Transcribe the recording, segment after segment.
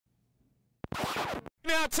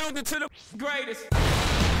now tuned into the greatest. The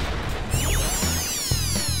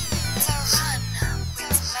Run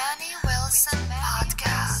with Manny Wilson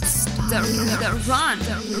podcast. The Run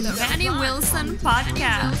with Manny Wilson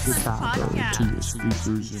podcast.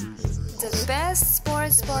 The best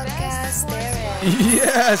sports podcast there is.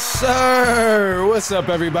 Yes, sir. What's up,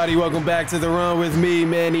 everybody? Welcome back to The Run with me,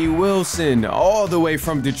 Manny Wilson, all the way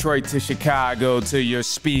from Detroit to Chicago to your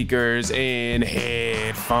speakers and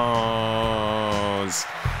headphones.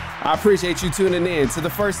 I appreciate you tuning in to the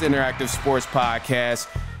first interactive sports podcast,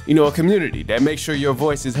 a community that makes sure your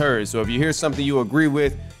voice is heard. So if you hear something you agree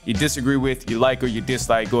with, you disagree with, you like or you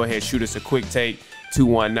dislike, go ahead, shoot us a quick take.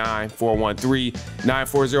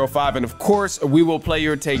 219-413-9405. And of course, we will play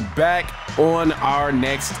your take back on our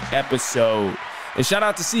next episode. And shout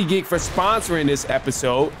out to SeatGeek for sponsoring this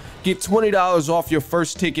episode. Get $20 off your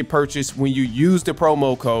first ticket purchase when you use the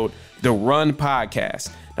promo code The Run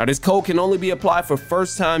Podcast. Now, this code can only be applied for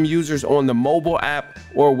first-time users on the mobile app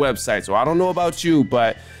or website. So I don't know about you,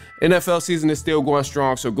 but NFL season is still going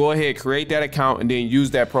strong, so go ahead, create that account, and then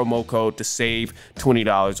use that promo code to save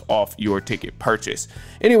 $20 off your ticket purchase.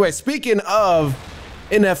 Anyway, speaking of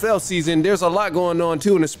NFL season, there's a lot going on,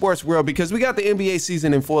 too, in the sports world because we got the NBA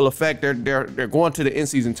season in full effect. They're going to the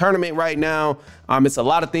in-season tournament right now. It's a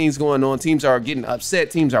lot of things going on. Teams are getting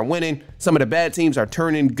upset. Teams are winning. Some of the bad teams are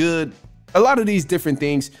turning good. A lot of these different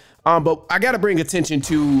things. But I got to bring attention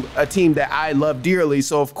to a team that I love dearly.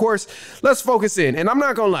 So, of course, let's focus in. And I'm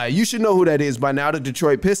not going to lie. You should know who that is by now, the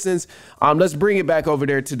Detroit Pistons. Let's bring it back over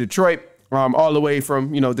there to Detroit, all the way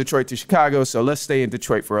from, Detroit to Chicago. So let's stay in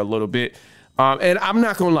Detroit for a little bit. And I'm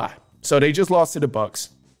not going to lie. So they just lost to the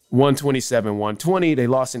Bucks, 127-120. They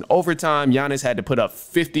lost in overtime. Giannis had to put up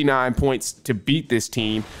 59 points to beat this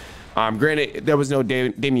team. Granted, there was no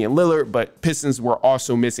Damian Lillard, but Pistons were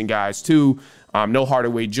also missing guys, too. No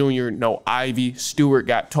Hardaway Jr., no Ivy. Stewart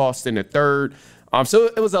got tossed in the third. So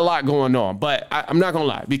it was a lot going on. But I'm not going to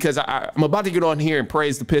lie, because I'm about to get on here and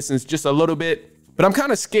praise the Pistons just a little bit. But I'm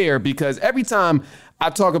kind of scared because every time I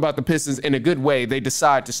talk about the Pistons in a good way, they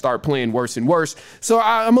decide to start playing worse and worse. So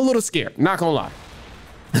I'm a little scared, not going to lie.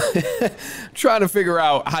 Trying to figure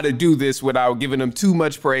out how to do this without giving them too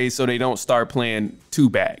much praise so they don't start playing too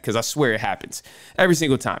bad, because I swear it happens every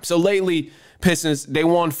single time. So lately, Pistons, they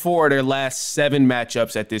won 4 of their last 7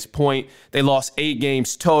 matchups at this point. They lost 8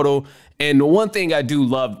 games total. And the one thing I do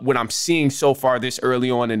love what I'm seeing so far this early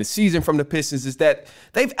on in the season from the Pistons is that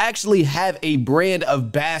they've actually have a brand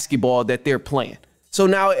of basketball that they're playing. So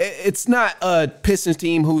now it's not a Pistons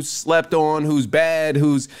team who's slept on, who's bad,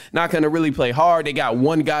 who's not going to really play hard. They got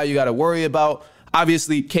one guy you got to worry about.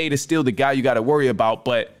 Obviously, Cade is still the guy you got to worry about.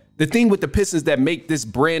 But the thing with the Pistons that make this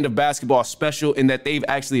brand of basketball special and that they've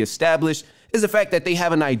actually established is the fact that they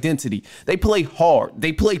have an identity. They play hard.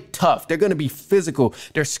 They play tough. They're going to be physical.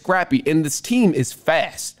 They're scrappy. And this team is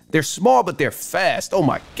fast. They're small, but they're fast. Oh,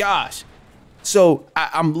 my gosh. So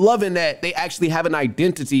I'm loving that they actually have an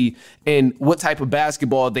identity in what type of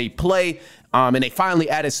basketball they play. And they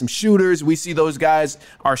finally added some shooters. We see those guys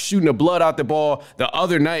are shooting the blood out the ball. The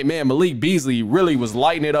other night, man, Malik Beasley really was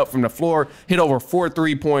lighting it up from the floor, hit over 4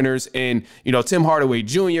 3-pointers. And, Tim Hardaway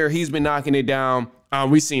Jr., he's been knocking it down.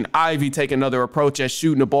 We've seen Ivy take another approach at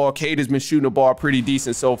shooting the ball. Cade has been shooting the ball pretty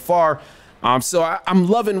decent so far. So I'm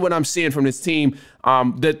loving what I'm seeing from this team.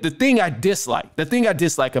 The thing I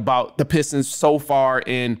dislike about the Pistons so far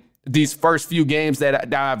in these first few games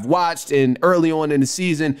that I've watched and early on in the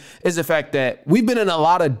season is the fact that we've been in a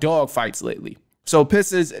lot of dogfights lately. So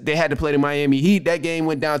Pistons, they had to play the Miami Heat. That game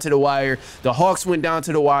went down to the wire. The Hawks went down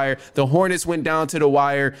to the wire. The Hornets went down to the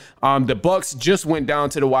wire. The Bucks just went down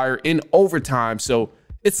to the wire in overtime. So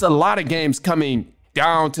it's a lot of games coming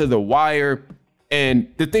down to the wire.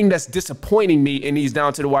 And the thing that's disappointing me in these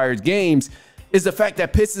down to the wire games is the fact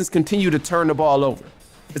that Pistons continue to turn the ball over.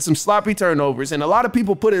 It's some sloppy turnovers. And a lot of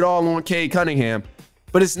people put it all on Cade Cunningham.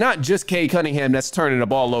 But it's not just Cade Cunningham that's turning the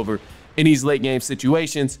ball over in these late game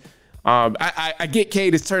situations. I get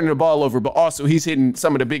Cade is turning the ball over, but also he's hitting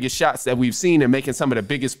some of the biggest shots that we've seen and making some of the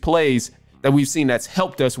biggest plays that we've seen that's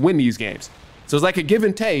helped us win these games. So it's like a give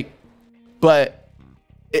and take, but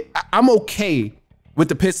I'm okay with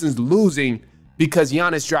the Pistons losing because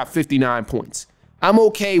Giannis dropped 59 points. I'm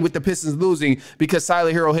okay with the Pistons losing because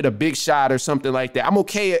Tyler Hero hit a big shot or something like that. I'm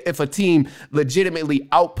okay if a team legitimately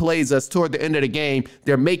outplays us toward the end of the game.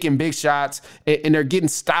 They're making big shots and they're getting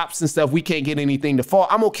stops and stuff. We can't get anything to fall.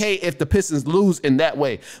 I'm okay if the Pistons lose in that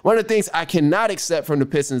way. One of the things I cannot accept from the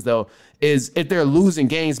Pistons, though, is if they're losing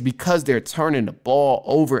games because they're turning the ball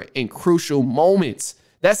over in crucial moments.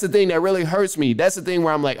 That's the thing that really hurts me. That's the thing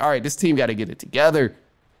where I'm like, all right, this team got to get it together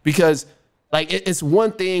because Like, it's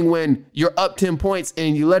one thing when you're up 10 points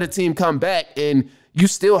and you let a team come back and you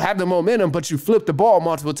still have the momentum, but you flip the ball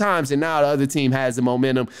multiple times, and now the other team has the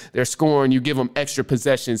momentum. They're scoring. You give them extra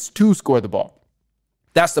possessions to score the ball.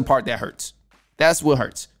 That's the part that hurts. That's what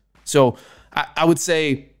hurts. So I would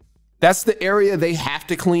say that's the area they have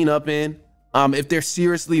to clean up in if they're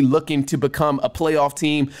seriously looking to become a playoff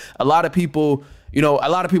team. A lot of people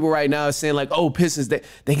right now are saying like, oh, Pistons, they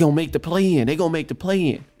going to make the play-in. They going to make the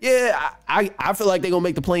play-in. Yeah, I feel like they going to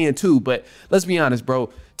make the play-in too, but let's be honest, bro.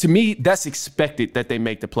 To me, that's expected that they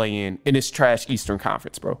make the play-in in this trash Eastern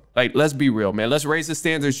Conference, bro. Like, let's be real, man. Let's raise the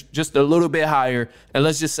standards just a little bit higher, and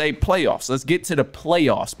let's just say playoffs. Let's get to the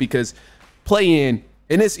playoffs, because play-in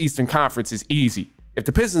this Eastern Conference is easy. If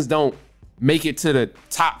the Pistons don't make it to the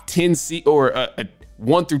top 10 seed or a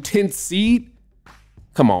 1 through 10 seed,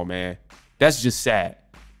 come on, man. That's just sad.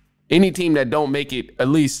 Any team that don't make it at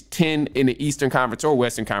least 10 in the Eastern Conference or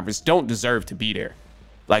Western Conference don't deserve to be there.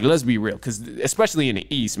 Like, let's be real, because especially in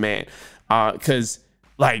the East, man, because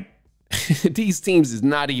like these teams is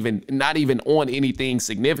not even on anything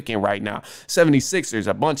significant right now. 76ers,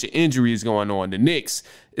 a bunch of injuries going on. The Knicks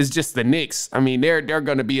is just the Knicks. I mean, they're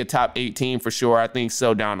going to be a top 8 team for sure. I think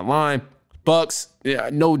so down the line. Bucks,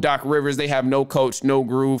 no Doc Rivers. They have no coach, no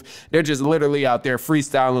groove. They're just literally out there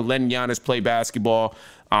freestyling, letting Giannis play basketball.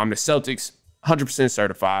 The Celtics, 100%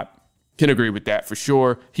 certified. Can agree with that for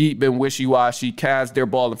sure. Heat been wishy-washy. Cavs, they're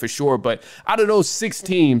balling for sure. But out of those 6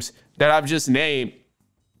 teams that I've just named,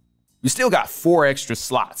 you still got 4 extra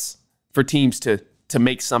slots for teams to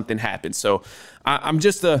make something happen. So I'm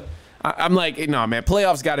like, no, man,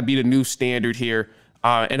 playoffs got to be the new standard here.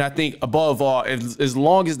 And I think above all, as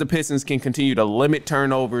long as the Pistons can continue to limit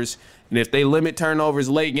turnovers, and if they limit turnovers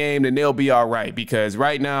late game, then they'll be all right. Because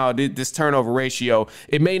right now, this turnover ratio,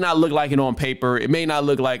 it may not look like it on paper. It may not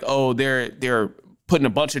look like, oh, they're putting a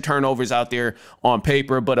bunch of turnovers out there on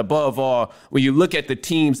paper. But above all, when you look at the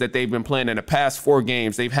teams that they've been playing in the past 4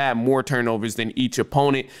 games, they've had more turnovers than each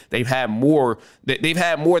opponent. They've had more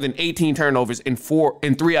than 18 turnovers in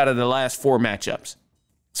 3 out of the last 4 matchups.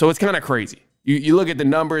 So it's kind of crazy. You look at the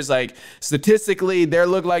numbers, like statistically, they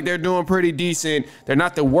look like they're doing pretty decent. They're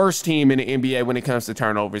not the worst team in the NBA when it comes to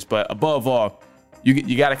turnovers. But above all,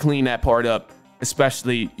 you got to clean that part up,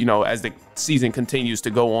 especially, as the season continues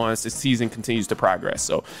to go on, as the season continues to progress.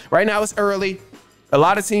 So right now it's early. A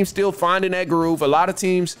lot of teams still finding that groove. A lot of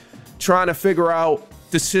teams trying to figure out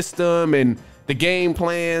the system and the game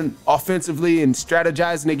plan offensively and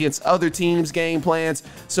strategizing against other teams' game plans.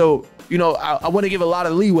 So, I want to give a lot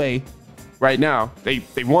of leeway. Right now, they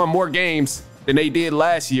won more games than they did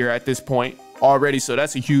last year at this point already, so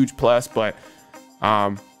that's a huge plus. But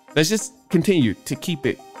let's just continue to keep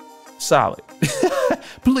it solid.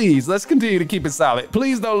 Please, let's continue to keep it solid.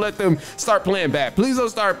 Please don't let them start playing bad. Please don't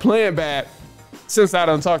start playing bad since I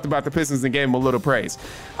done talked about the Pistons and gave them a little praise.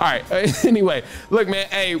 All right, anyway, look, man,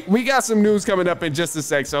 hey, we got some news coming up in just a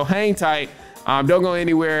sec, so hang tight. Don't go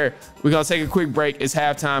anywhere. We're going to take a quick break. It's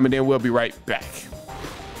halftime, and then we'll be right back.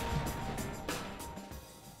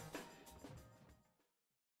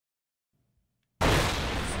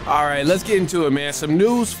 All right, let's get into it, man. Some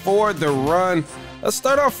news for the run. Let's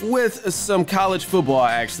start off with some college football,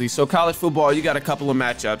 actually. So college football, you got a couple of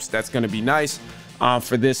matchups. That's going to be nice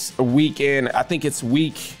for this weekend. I think it's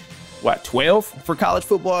week, 12 for college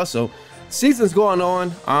football. So season's going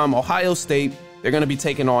on. Ohio State, they're going to be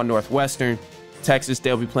taking on Northwestern. Texas,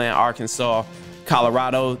 they'll be playing Arkansas.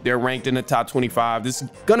 Colorado, they're ranked in the top 25. This is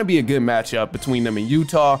going to be a good matchup between them and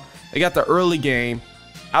Utah. They got the early game.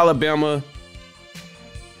 Alabama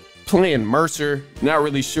playing Mercer, not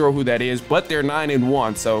really sure who that is, but they're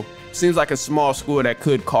 9-1, so seems like a small school that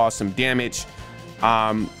could cause some damage.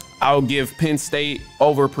 I'll give Penn State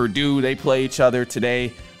over Purdue. They play each other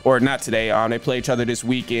today, or not today. They play each other this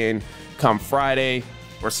weekend. Come Friday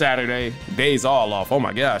or Saturday, days all off. Oh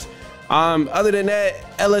my gosh. Other than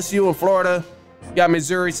that, LSU and Florida. You got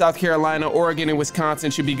Missouri, South Carolina, Oregon, and Wisconsin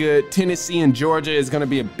should be good. Tennessee and Georgia is going to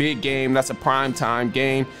be a big game. That's a prime time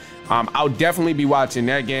game. I'll definitely be watching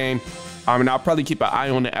that game, and I'll probably keep an eye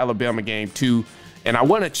on the Alabama game too. And I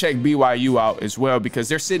want to check BYU out as well, because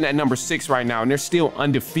they're sitting at number 6 right now, and they're still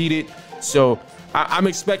undefeated. So I'm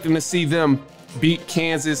expecting to see them beat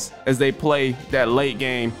Kansas as they play that late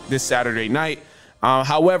game this Saturday night.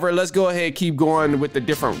 However, let's go ahead and keep going with the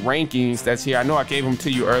different rankings that's here. I know I gave them to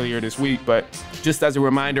you earlier this week, but just as a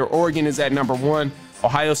reminder, Oregon is at number 1,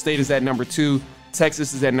 Ohio State is at number 2,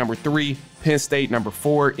 Texas is at number 3, Penn State number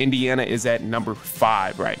 4, Indiana is at number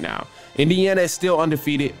 5 right now. Indiana is still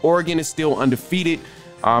undefeated. Oregon is still undefeated.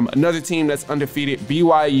 Another team that's undefeated,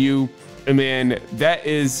 BYU, and then that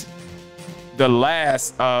is the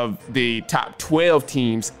last of the top 12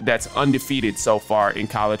 teams that's undefeated so far in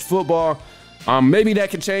college football. Maybe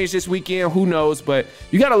that could change this weekend, who knows, but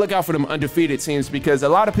you got to look out for them undefeated teams because a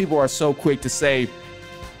lot of people are so quick to say,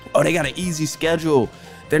 oh, they got an easy schedule,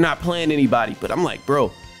 they're not playing anybody. But I'm like,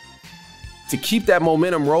 bro, to keep that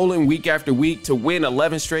momentum rolling week after week, to win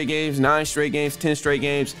 11 straight games, 9 straight games, 10 straight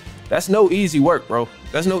games, that's no easy work, bro.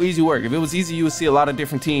 That's no easy work. If it was easy, you would see a lot of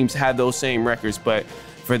different teams have those same records. But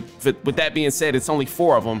with that being said, it's only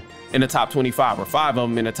 4 of them in the top 25 or 5 of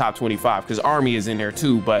them in the top 25 because Army is in there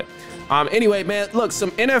too. But anyway, man, look,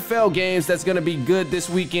 some NFL games that's going to be good this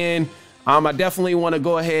weekend. I definitely want to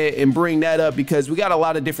go ahead and bring that up because we got a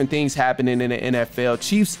lot of different things happening in the NFL.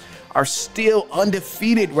 Chiefs are still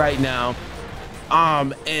undefeated right now.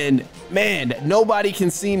 And man, nobody can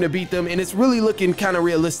seem to beat them. And it's really looking kind of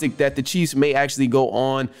realistic that the Chiefs may actually go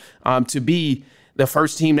on to be the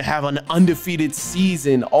first team to have an undefeated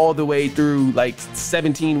season all the way through like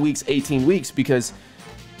 17 weeks, 18 weeks, because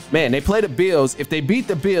man, they play the Bills. If they beat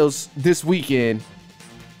the Bills this weekend,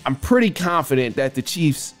 I'm pretty confident that the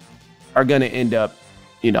Chiefs are going to end up,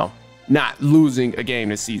 you know, not losing a game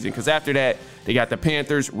this season. Because after that, they got the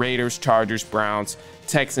Panthers, Raiders, Chargers, Browns,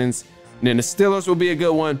 Texans, and then the Steelers will be a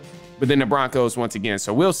good one, but then the Broncos once again.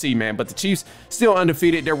 So we'll see, man. But the Chiefs still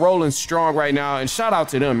undefeated. They're rolling strong right now, and shout out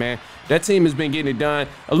to them, man. That team has been getting it done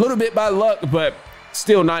a little bit by luck, but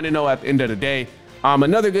still 9-0 at the end of the day.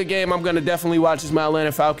 Another good game I'm going to definitely watch is my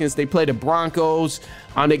Atlanta Falcons. They play the Broncos.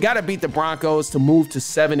 They got to beat the Broncos to move to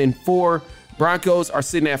 7-4. Broncos are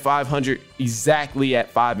sitting at 500, exactly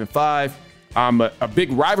at 5-5. A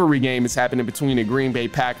big rivalry game is happening between the Green Bay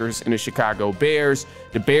Packers and the Chicago Bears.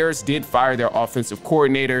 The Bears did fire their offensive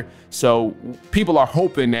coordinator, so people are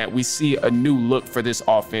hoping that we see a new look for this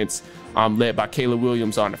offense led by Caleb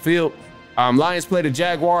Williams on the field. Lions play the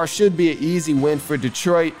Jaguars, should be an easy win for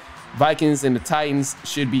Detroit. Vikings and the Titans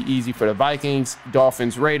should be easy for the Vikings.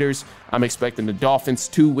 Dolphins, Raiders, I'm expecting the Dolphins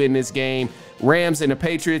to win this game. Rams and the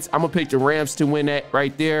Patriots, I'm going to pick the Rams to win that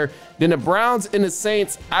right there. Then the Browns and the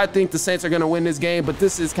Saints, I think the Saints are going to win this game, but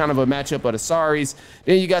this is kind of a matchup of the sorries.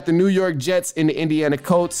 Then you got the New York Jets and the Indiana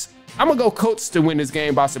Colts. I'm going to go Colts to win this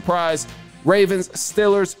game by surprise. Ravens,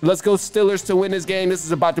 Steelers, let's go Steelers to win this game. This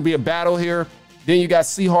is about to be a battle here. Then you got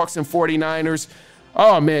Seahawks and 49ers.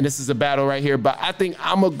 Oh, man, this is a battle right here. But I think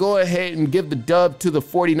I'm going to go ahead and give the dub to the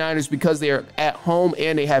 49ers because they are at home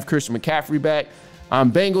and they have Christian McCaffrey back.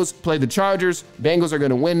 Bengals play the Chargers. Bengals are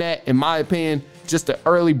going to win that, in my opinion. Just an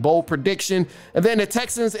early bold prediction. And then the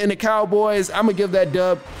Texans and the Cowboys, I'm going to give that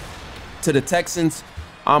dub to the Texans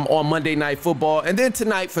on Monday Night Football. And then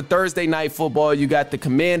tonight for Thursday Night Football, you got the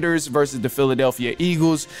Commanders versus the Philadelphia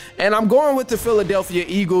Eagles. And I'm going with the Philadelphia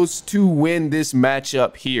Eagles to win this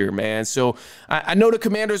matchup here, man. So I know the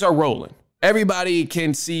Commanders are rolling. Everybody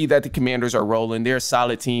can see that the Commanders are rolling. They're a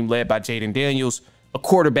solid team led by Jaden Daniels, a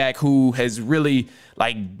quarterback who has really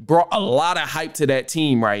brought a lot of hype to that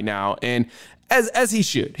team right now. And as he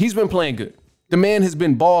should, he's been playing good. The man has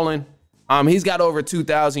been balling. He's got over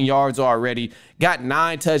 2,000 yards already, got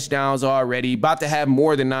 9 touchdowns already, about to have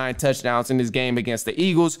more than 9 touchdowns in this game against the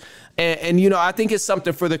Eagles. And you know, I think it's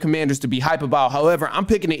something for the Commanders to be hype about. However, I'm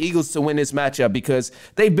picking the Eagles to win this matchup because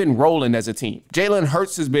they've been rolling as a team. Jalen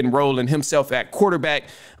Hurts has been rolling himself at quarterback.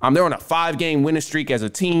 They're on a 5-game winning streak as a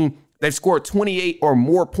team. They've scored 28 or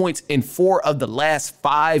more points in 4 of the last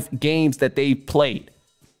 5 games that they've played.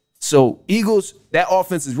 So Eagles, that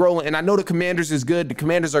offense is rolling, and I know the Commanders is good. The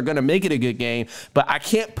Commanders are going to make it a good game, but I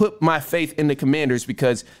can't put my faith in the Commanders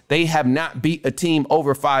because they have not beat a team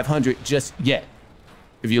over 500 just yet.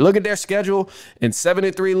 If you look at their schedule, and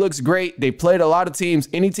 7-3 looks great. They played a lot of teams.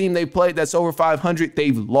 Any team they played that's over 500,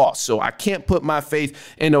 they've lost. So I can't put my faith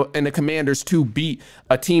in the Commanders to beat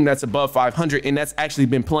a team that's above 500, and that's actually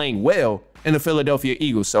been playing well in the Philadelphia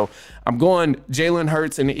Eagles. So I'm going Jalen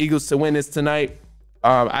Hurts and the Eagles to win this tonight.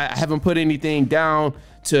 I haven't put anything down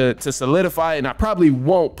to solidify it, and I probably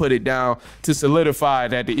won't put it down to solidify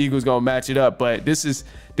that the Eagles gonna match it up. But this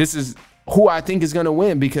is who I think is gonna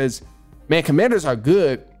win because, man, Commanders are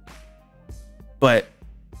good, but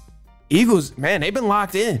Eagles, man, they've been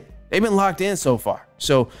locked in. They've been locked in so far.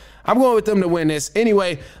 So I'm going with them to win this.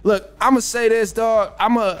 Anyway, look, I'm gonna say this, dog.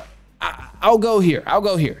 I'll go here. I'll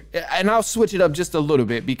go here, and I'll switch it up just a little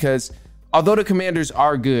bit because although the Commanders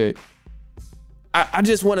are good, I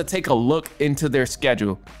just want to take a look into their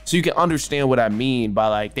schedule so you can understand what I mean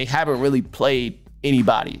by they haven't really played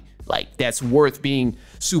anybody like that's worth being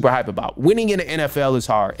super hype about. Winning in the NFL is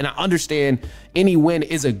hard, and I understand any win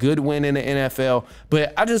is a good win in the NFL,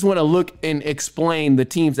 but I just want to look and explain the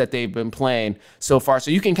teams that they've been playing so far so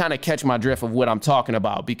you can kind of catch my drift of what I'm talking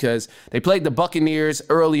about, because they played the Buccaneers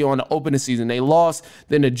early on to open the season. They lost,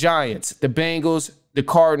 then the Giants, the Bengals, the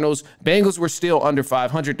Cardinals. Bengals were still under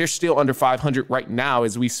 500. They're still under 500 right now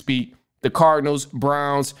as we speak. The Cardinals,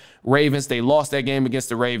 Browns, Ravens, they lost that game against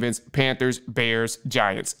the Ravens, Panthers, Bears,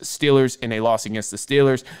 Giants, Steelers, and they lost against the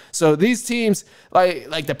Steelers. So these teams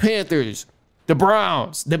like the Panthers, the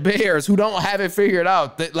Browns, the Bears, who don't have it figured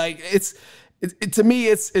out, that like to me,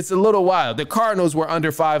 it's a little wild. The Cardinals were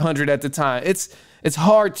under 500 at the time. It's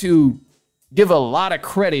hard to give a lot of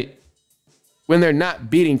credit when they're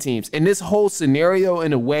not beating teams. And this whole scenario,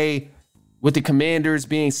 in a way, with the Commanders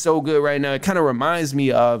being so good right now, it kind of reminds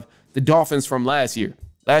me of the Dolphins from last year.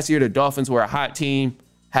 Last year, the Dolphins were a hot team,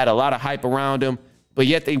 had a lot of hype around them, but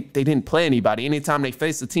yet they didn't play anybody. Anytime they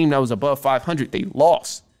faced a team that was above 500, they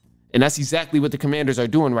lost. And that's exactly what the Commanders are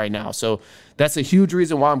doing right now. So that's a huge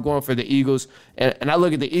reason why I'm going for the Eagles. And I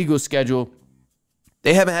look at the Eagles' schedule.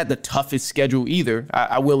 They haven't had the toughest schedule either.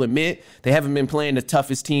 I will admit they haven't been playing the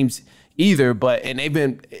toughest teams either, and they've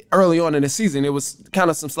been early on in the season. It was kind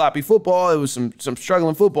of some sloppy football. It was some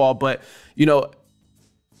struggling football, but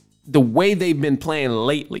the way they've been playing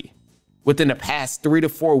lately, within the past 3 to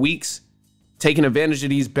 4 weeks, taking advantage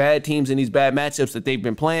of these bad teams and these bad matchups that they've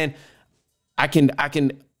been playing, I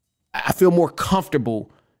feel more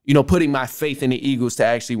comfortable, putting my faith in the Eagles to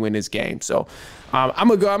actually win this game. So I'm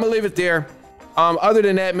gonna leave it there. Other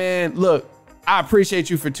than that, man, look, I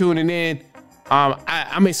appreciate you for tuning in.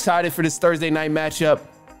 I'm excited for this Thursday night matchup.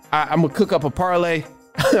 I'm gonna cook up a parlay.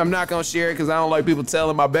 I'm not going to share it because I don't like people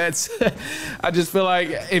telling my bets. I just feel like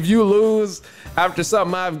if you lose after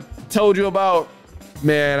something I've told you about,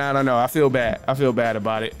 man, I don't know. I feel bad. I feel bad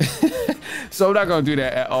about it. So I'm not going to do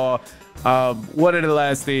that at all. One of the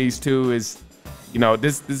last things, too, is,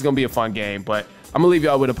 this is going to be a fun game, but I'm going to leave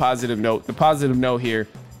y'all with a positive note. The positive note here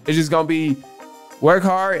is just going to be work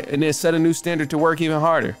hard and then set a new standard to work even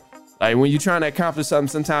harder. Like when you're trying to accomplish something,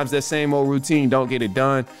 sometimes that same old routine don't get it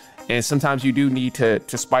done. And sometimes you do need to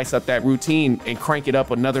spice up that routine and crank it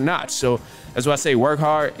up another notch. So that's why I say work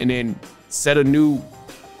hard and then set a new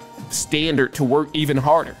standard to work even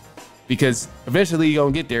harder, because eventually you're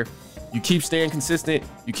going to get there. You keep staying consistent.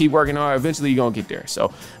 You keep working hard. Eventually you're going to get there. So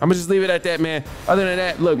I'm going to just leave it at that, man. Other than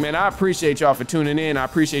that, look, man, I appreciate y'all for tuning in. I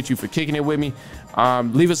appreciate you for kicking it with me.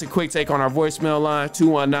 Leave us a quick take on our voicemail line,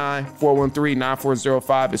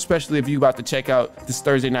 219-413-9405, especially if you about to check out this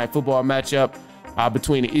Thursday night football matchup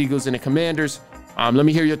between the Eagles and the Commanders. Let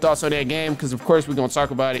me hear your thoughts on that game, because of course we're going to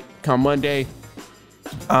talk about it come Monday.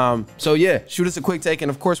 So yeah, shoot us a quick take,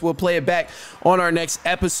 and of course we'll play it back on our next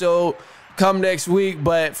episode come next week.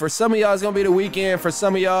 But for some of y'all, it's going to be the weekend. For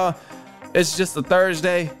some of y'all, it's just a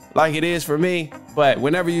Thursday like it is for me. But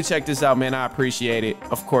whenever you check this out, man, I appreciate it.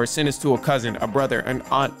 Of course, send this to a cousin, a brother, an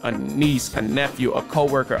aunt, a niece, a nephew, a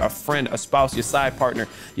coworker, a friend, a spouse, your side partner,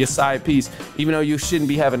 your side piece. Even though you shouldn't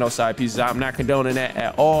be having no side pieces, I'm not condoning that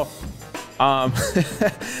at all. I'm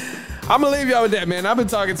gonna leave y'all with that, man. I've been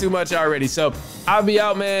talking too much already, so I'll be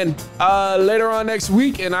out, man, later on next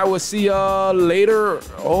week, and I will see y'all later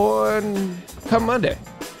on come Monday.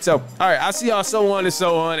 So, all right, I'll see y'all so on and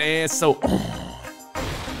so on and so on.